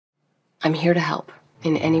I'm here to help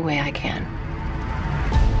in any way I can.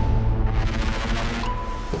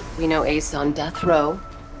 We know Ace on death row.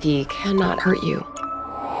 He cannot hurt you.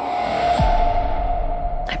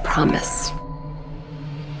 I promise.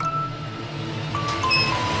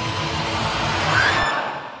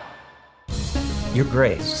 Your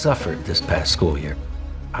grades suffered this past school year.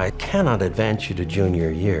 I cannot advance you to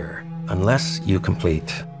junior year unless you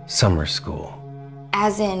complete summer school.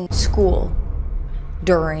 As in school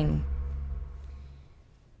during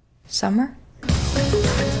summer?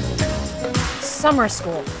 Summer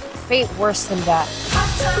school. Fate worse than that.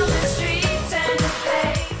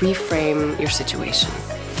 Reframe your situation.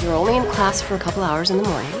 You're only in class for a couple hours in the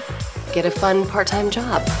morning. Get a fun part-time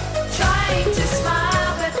job. Trying to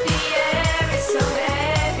smile, but the air is so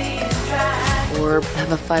heavy and dry. Or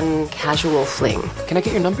have a fun casual fling. Can I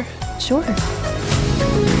get your number? Sure.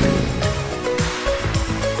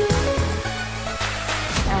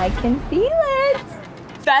 I can feel it.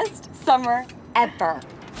 Best summer ever.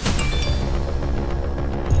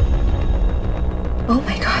 Oh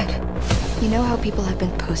my God. You know how people have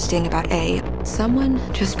been posting about A? Someone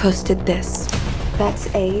just posted this. That's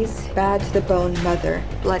A's bad to the bone mother,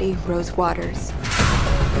 bloody Rose Waters.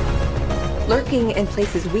 Lurking in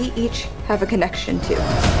places we each have a connection to.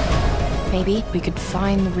 Maybe we could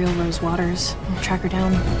find the real Rose Waters and track her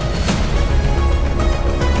down.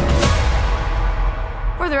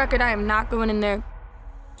 For the record, I am not going in there.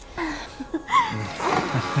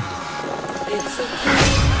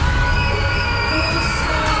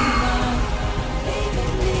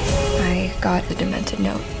 I got a demented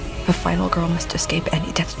note. The final girl must escape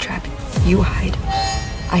any death trap. You hide.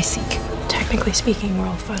 I seek. Technically speaking, we're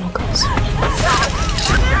all final girls.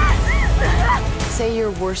 Say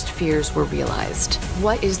your worst fears were realized.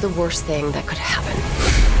 What is the worst thing that could happen?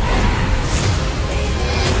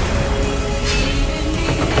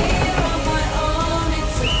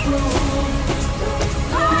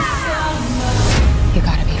 You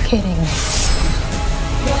gotta be kidding me.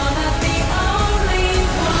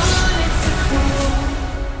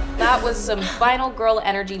 That was some final girl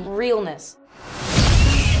energy realness.